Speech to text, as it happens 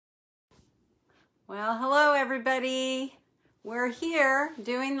Well, hello everybody. We're here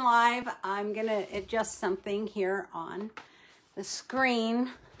doing live. I'm gonna adjust something here on the screen,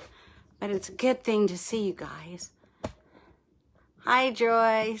 but it's a good thing to see you guys. Hi,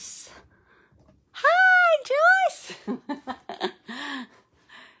 Joyce. Hi, Joyce.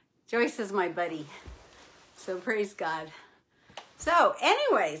 Joyce is my buddy, so praise God. So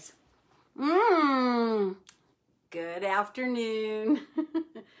anyways, good afternoon.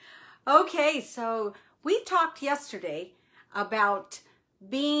 Okay, so we talked yesterday about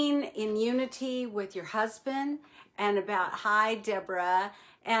being in unity with your husband and about, hi Deborah,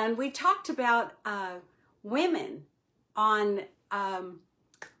 and we talked about women on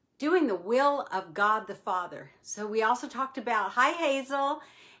doing the will of God the Father. So we also talked about, hi Hazel,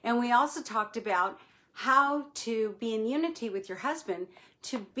 and we also talked about how to be in unity with your husband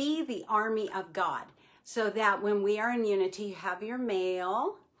to be the army of God. So that when we are in unity, you have your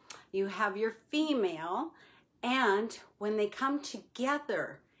male, you have your female, and when they come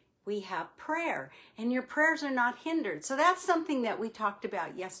together, we have prayer, and your prayers are not hindered. So that's something that we talked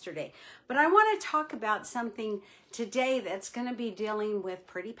about yesterday. But I want to talk about something today that's going to be dealing with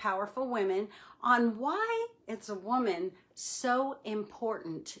pretty powerful women on why it's a woman so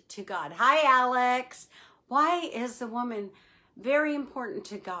important to God. Hi, Alex. Why is the woman very important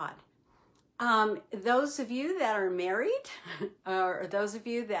to God? Those of you that are married, or those of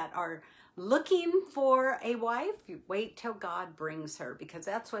you that are looking for a wife, you wait till God brings her, because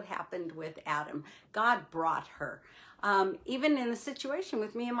that's what happened with Adam. God brought her. Even in the situation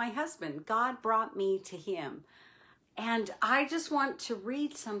with me and my husband, God brought me to him. And I just want to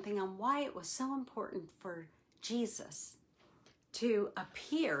read something on why it was so important for Jesus to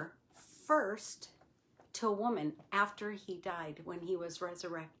appear first to a woman after he died, when he was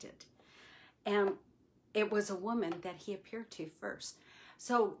resurrected. And it was a woman that he appeared to first.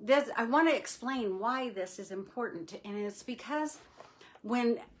 So this, I want to explain why this is important. And it's because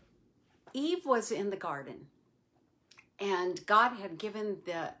when Eve was in the garden and God had given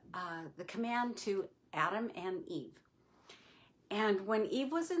the command to Adam and Eve. And when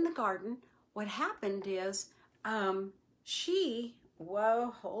Eve was in the garden, what happened is whoa,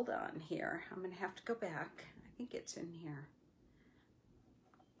 hold on here. I'm going to have to go back. I think it's in here.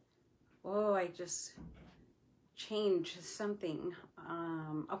 Oh, I just changed something.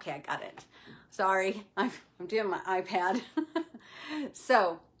 Okay, I got it. Sorry, I'm doing my iPad.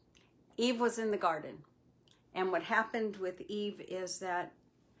 So, Eve was in the garden. And what happened with Eve is that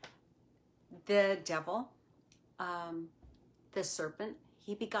the devil, the serpent,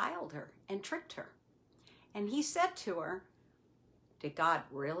 he beguiled her and tricked her. And he said to her, did God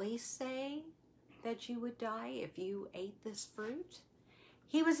really say that you would die if you ate this fruit?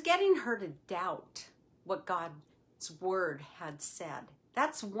 He was getting her to doubt what God's word had said.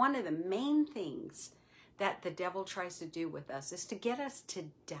 That's one of the main things that the devil tries to do with us, is to get us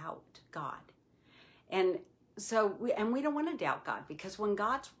to doubt God. And so, we don't want to doubt God, because when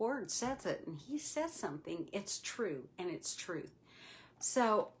God's word says it and he says something, it's true and it's truth.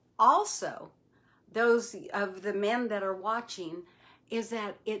 So also, those of the men that are watching, is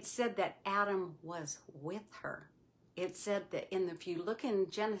that it said that Adam was with her. It said that if you look in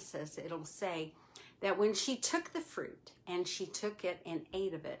Genesis, it'll say that when she took the fruit and she took it and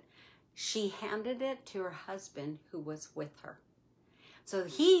ate of it, she handed it to her husband who was with her. So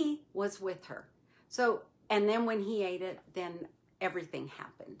he was with her. So, and then when he ate it, then everything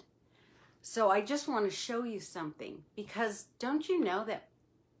happened. So I just want to show you something, because don't you know that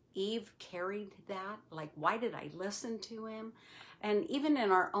Eve carried that? Like, why did I listen to him? And even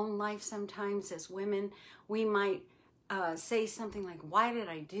in our own life, sometimes as women, we might say something like, why did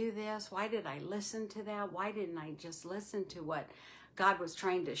I do this? Why did I listen to that? Why didn't I just listen to what God was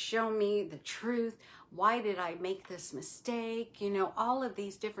trying to show me, the truth? Why did I make this mistake? You know, all of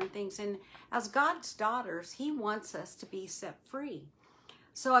these different things. And as God's daughters, he wants us to be set free.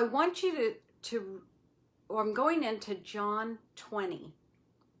 So I want you I'm going into John 20.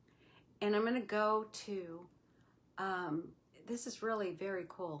 And I'm going to go to, this is really very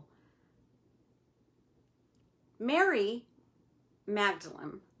cool. Mary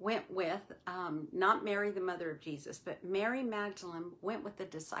Magdalene went with, not Mary, the mother of Jesus, but Mary Magdalene went with the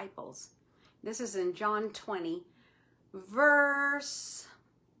disciples. This is in John 20, verse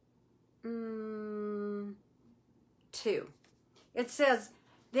 2. It says,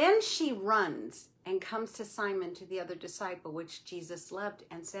 then she runs and comes to Simon, to the other disciple, which Jesus loved,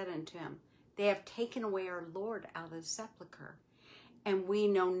 and said unto him, they have taken away our Lord out of the sepulchre, and we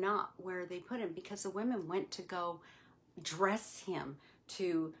know not where they put him. Because the women went to go dress him,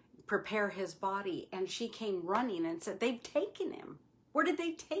 to prepare his body, and she came running and said, they've taken him. Where did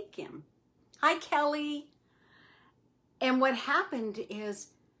they take him? Hi, Kelly. And what happened is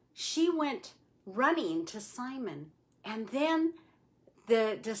she went running to Simon, and then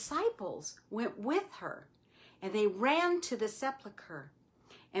the disciples went with her, and they ran to the sepulcher.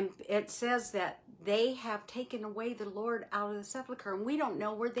 And it says that they have taken away the Lord out of the sepulcher, and we don't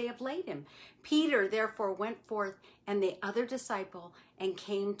know where they have laid him. Peter therefore went forth and the other disciple and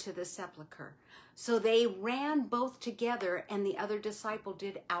came to the sepulcher. So they ran both together, and the other disciple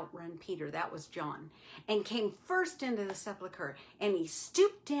did outrun Peter. That was John. And came first into the sepulcher, and he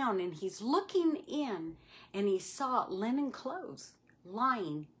stooped down, and he's looking in, and he saw linen clothes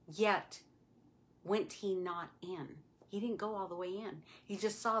lying, yet went he not in. He didn't go all the way in. He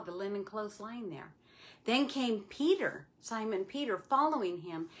just saw the linen clothes lying there. Then came Peter, Simon Peter, following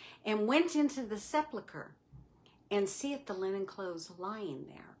him, and went into the sepulcher, and seeth the linen clothes lying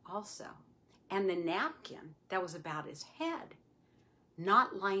there also, and the napkin that was about his head,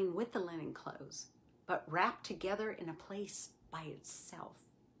 not lying with the linen clothes, but wrapped together in a place by itself.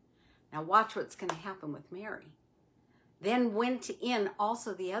 Now watch what's going to happen with Mary. Then went in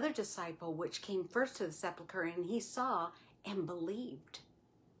also the other disciple, which came first to the sepulchre, and he saw and believed.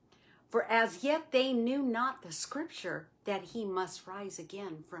 For as yet they knew not the scripture, that he must rise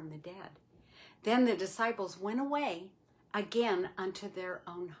again from the dead. Then the disciples went away again unto their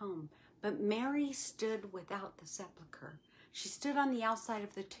own home. But Mary stood without the sepulchre. She stood on the outside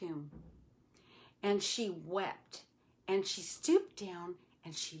of the tomb, and she wept, and she stooped down,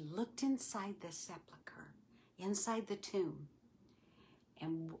 and she looked inside the sepulchre, inside the tomb.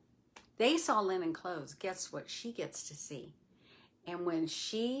 And they saw linen clothes. Guess what she gets to see? And when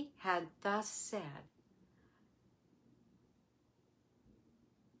she had thus said,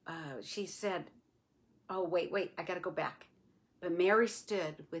 she said, oh, wait, I got to go back. But Mary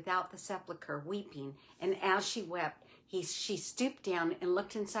stood without the sepulchre, weeping. And as she wept, she stooped down and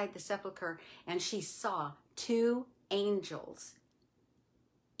looked inside the sepulchre, and she saw two angels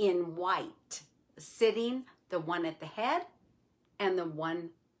in white, sitting, the one at the head and the one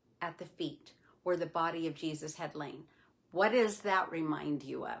at the feet, where the body of Jesus had lain. What does that remind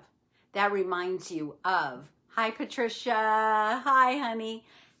you of? That reminds you of, hi Patricia, hi honey.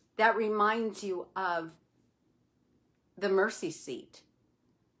 That reminds you of the mercy seat.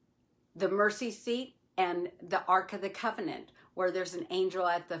 The mercy seat and the Ark of the Covenant, where there's an angel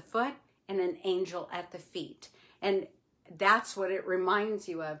at the foot and an angel at the feet. And that's what it reminds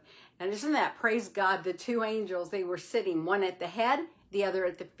you of. And isn't that, praise God, the two angels, they were sitting, one at the head, the other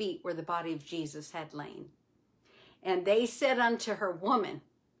at the feet, where the body of Jesus had lain. And they said unto her, woman,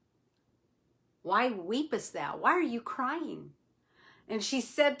 why weepest thou? Why are you crying? And she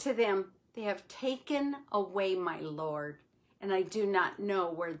said to them, they have taken away my Lord, and I do not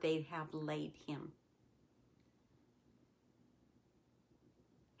know where they have laid him.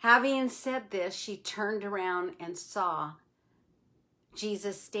 Having said this, she turned around and saw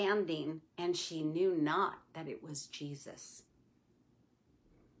Jesus standing, and she knew not that it was Jesus.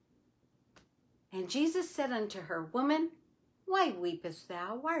 And Jesus said unto her, woman, why weepest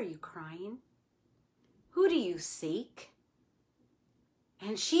thou? Why are you crying? Who do you seek?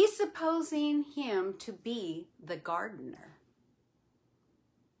 And she, supposing him to be the gardener,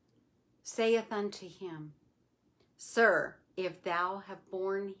 saith unto him, Sir, if thou have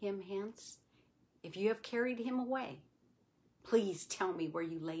borne him hence, if you have carried him away, please tell me where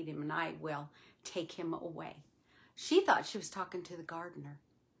you laid him, and I will take him away. She thought she was talking to the gardener.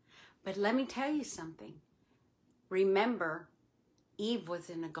 But let me tell you something. Remember, Eve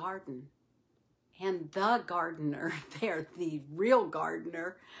was in a garden. And the gardener there, the real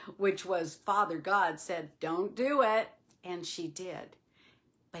gardener, which was Father God, said, don't do it. And she did.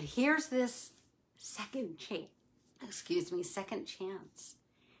 But here's this second chance.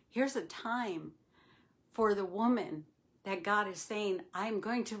 Here's a time for the woman that God is saying, I'm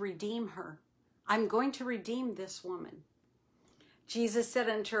going to redeem her. I'm going to redeem this woman. Jesus said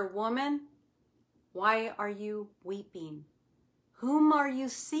unto her, woman, why are you weeping? Whom are you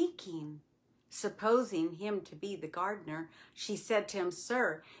seeking? Supposing him to be the gardener, she said to him,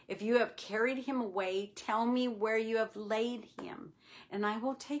 Sir, if you have carried him away, tell me where you have laid him, and I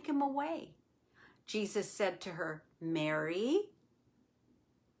will take him away. Jesus said to her, Mary.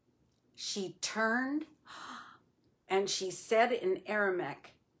 She turned, and she said in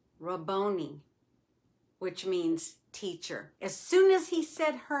Aramaic, Rabboni, which means teacher. As soon as he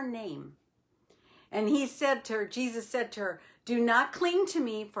said her name, and he said to her, Jesus said to her, do not cling to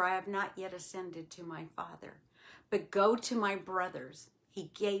me, for I have not yet ascended to my Father, but go to my brothers. He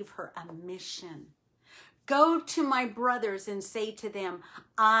gave her a mission. Go to my brothers and say to them,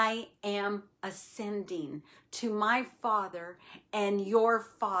 I am ascending to my Father and your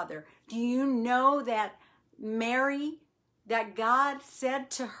Father. Do you know that Mary, that God said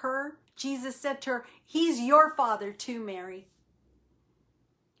to her, Jesus said to her, he's your Father too, Mary.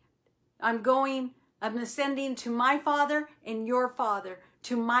 I'm ascending to my Father and your Father,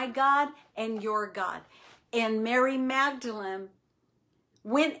 to my God and your God. And Mary Magdalene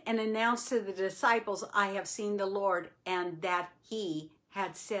went and announced to the disciples, I have seen the Lord, and that he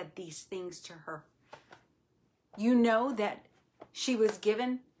had said these things to her. You know that she was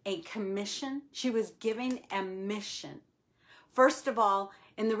given a commission. She was given a mission. First of all,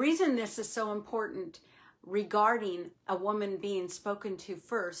 and the reason this is so important regarding a woman being spoken to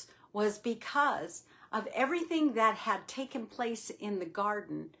first was because of everything that had taken place in the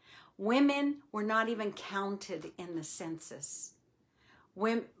garden. Women were not even counted in the census.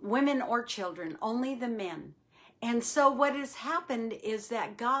 Women or children, only the men. And so what has happened is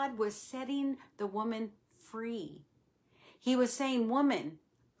that God was setting the woman free. He was saying, woman,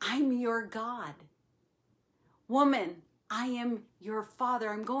 I'm your God. Woman, I am your Father.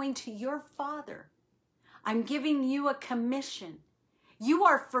 I'm going to your Father. I'm giving you a commission. You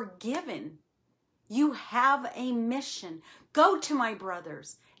are forgiven. You have a mission. Go to my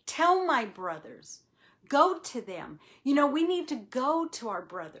brothers. Tell my brothers. Go to them. You know, we need to go to our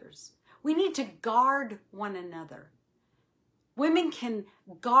brothers. We need to guard one another. Women can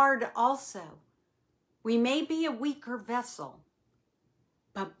guard also. We may be a weaker vessel,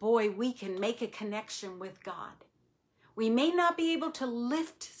 but boy, we can make a connection with God. We may not be able to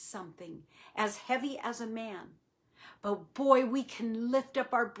lift something as heavy as a man, but boy, we can lift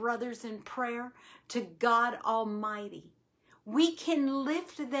up our brothers in prayer to God Almighty. We can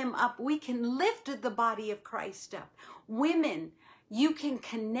lift them up. We can lift the body of Christ up. Women, you can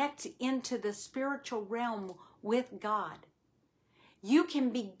connect into the spiritual realm with God. You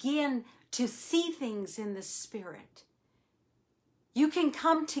can begin to see things in the Spirit. You can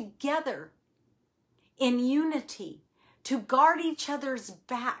come together in unity to guard each other's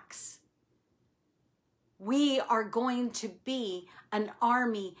backs. We are going to be an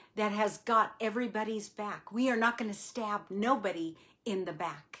army that has got everybody's back. We are not going to stab nobody in the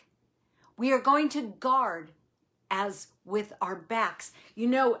back. We are going to guard as with our backs. You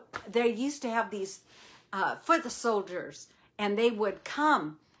know, they used to have these foot soldiers, and they would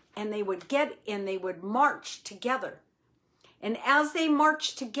come and they would get in, they would march together. And as they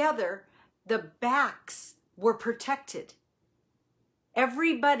marched together, the backs were protected.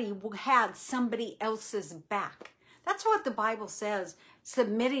 Everybody had somebody else's back. That's what the Bible says,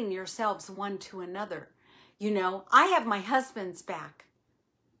 submitting yourselves one to another. You know, I have my husband's back.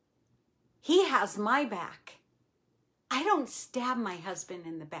 He has my back. I don't stab my husband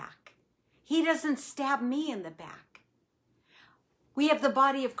in the back. He doesn't stab me in the back. We have the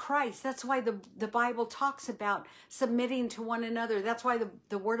body of Christ. That's why the Bible talks about submitting to one another. That's why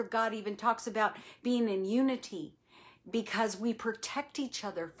the Word of God even talks about being in unity. Because we protect each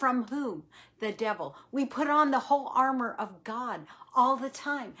other from whom? The devil. We put on the whole armor of God all the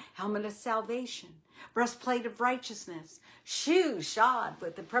time. Helmet of salvation, breastplate of righteousness, shoes shod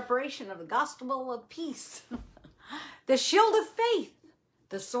with the preparation of the gospel of peace, the shield of faith,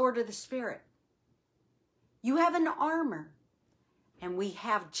 the sword of the Spirit. You have an armor, and we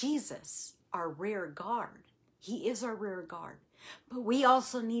have Jesus, our rear guard. He is our rear guard, but we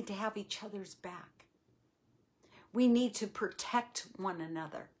also need to have each other's back. We need to protect one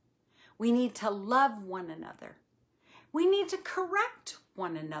another. We need to love one another. We need to correct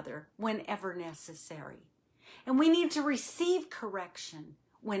one another whenever necessary. And we need to receive correction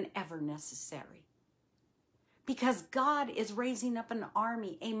whenever necessary. Because God is raising up an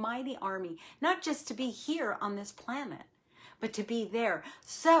army, a mighty army, not just to be here on this planet, but to be there.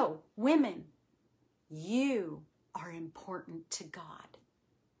 So, women, you are important to God.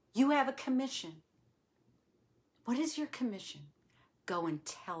 You have a commission. What is your commission? Go and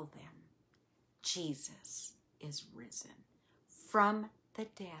tell them Jesus is risen from the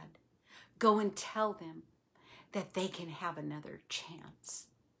dead. Go and tell them that they can have another chance.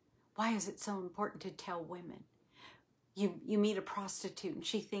 Why is it so important to tell women? You meet a prostitute and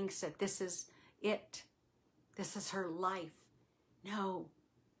she thinks that this is it. This is her life. No.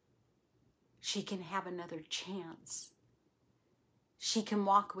 She can have another chance. She can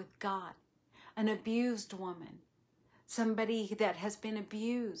walk with God. An abused woman. Somebody that has been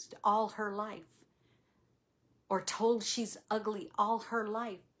abused all her life or told she's ugly all her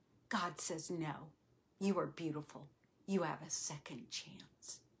life. God says, no, you are beautiful. You have a second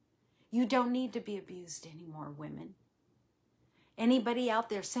chance. You don't need to be abused anymore, women. Anybody out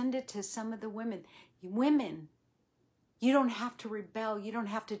there, send it to some of the women. Women, you don't have to rebel. You don't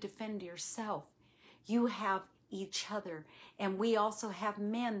have to defend yourself. You have each other. And we also have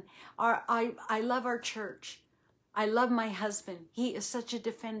men. I love our church. I love my husband. He is such a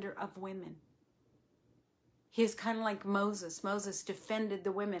defender of women. He is kind of like Moses. Moses defended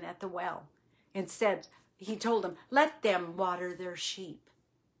the women at the well and said, he told them, let them water their sheep.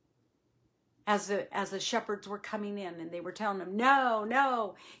 As the shepherds were coming in and they were telling them, no,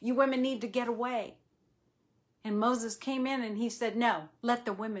 no, you women need to get away. And Moses came in and he said, no, let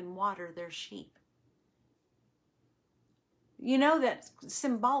the women water their sheep. You know, that's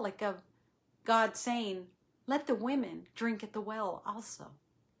symbolic of God saying, let the women drink at the well also.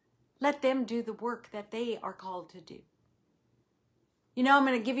 Let them do the work that they are called to do. You know, I'm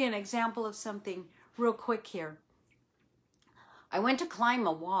going to give you an example of something real quick here. I went to climb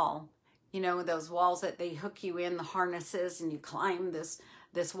a wall. You know, those walls that they hook you in, the harnesses, and you climb this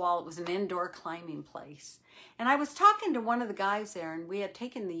wall. It was an indoor climbing place. And I was talking to one of the guys there, and we had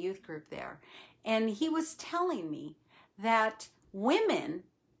taken the youth group there. And he was telling me that women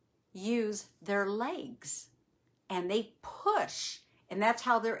use their legs and they push, and that's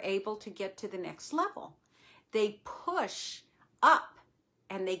how they're able to get to the next level. They push up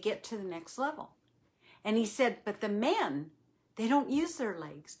and they get to the next level. And he said, but the men, they don't use their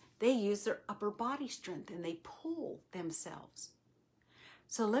legs. They use their upper body strength and they pull themselves.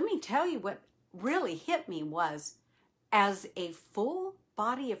 So let me tell you what really hit me was, as a full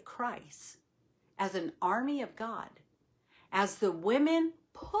body of Christ, as an army of God, as the women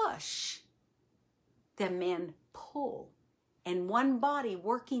push, the men pull. And one body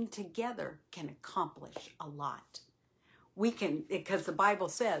working together can accomplish a lot. We can, because the Bible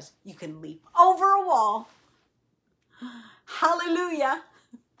says you can leap over a wall. Hallelujah.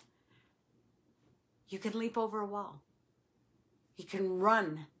 You can leap over a wall. You can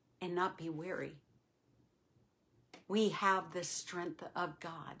run and not be weary. We have the strength of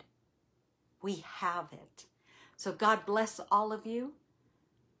God. We have it. So God bless all of you.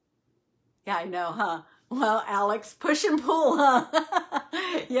 Yeah, I know, huh? Well, Alex, push and pull, huh?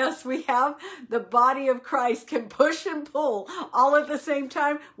 Yes, we have the body of Christ can push and pull all at the same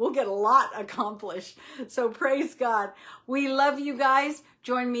time. We'll get a lot accomplished. So praise God. We love you guys.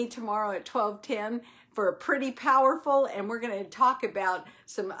 Join me tomorrow at 12:10 for a pretty powerful, and we're going to talk about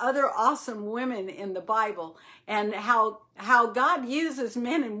some other awesome women in the Bible and how God uses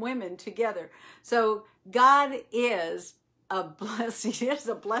men and women together. So God is a blessing. It's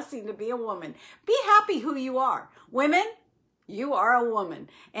a blessing to be a woman. Be happy who you are. Women, you are a woman.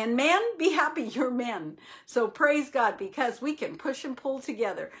 And men, be happy you're men. So praise God, because we can push and pull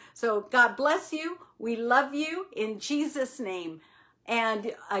together. So God bless you. We love you in Jesus' name.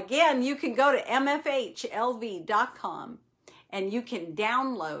 And again, you can go to mfhlv.com and you can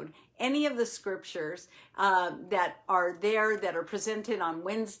download any of the scriptures that are there, that are presented on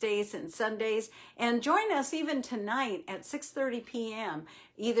Wednesdays and Sundays. And join us even tonight at 6:30 p.m.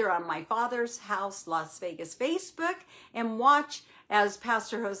 either on my Father's House Las Vegas Facebook, and watch as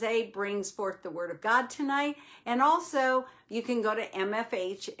Pastor Jose brings forth the Word of God tonight. And also you can go to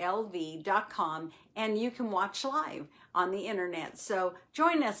mfhlv.com and you can watch live on the internet. So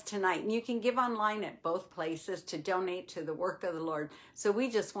join us tonight, and you can give online at both places to donate to the work of the Lord. So we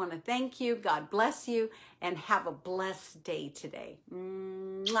just want to thank you. God bless you, and have a blessed day today.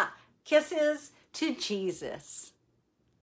 Mwah. Kisses to Jesus.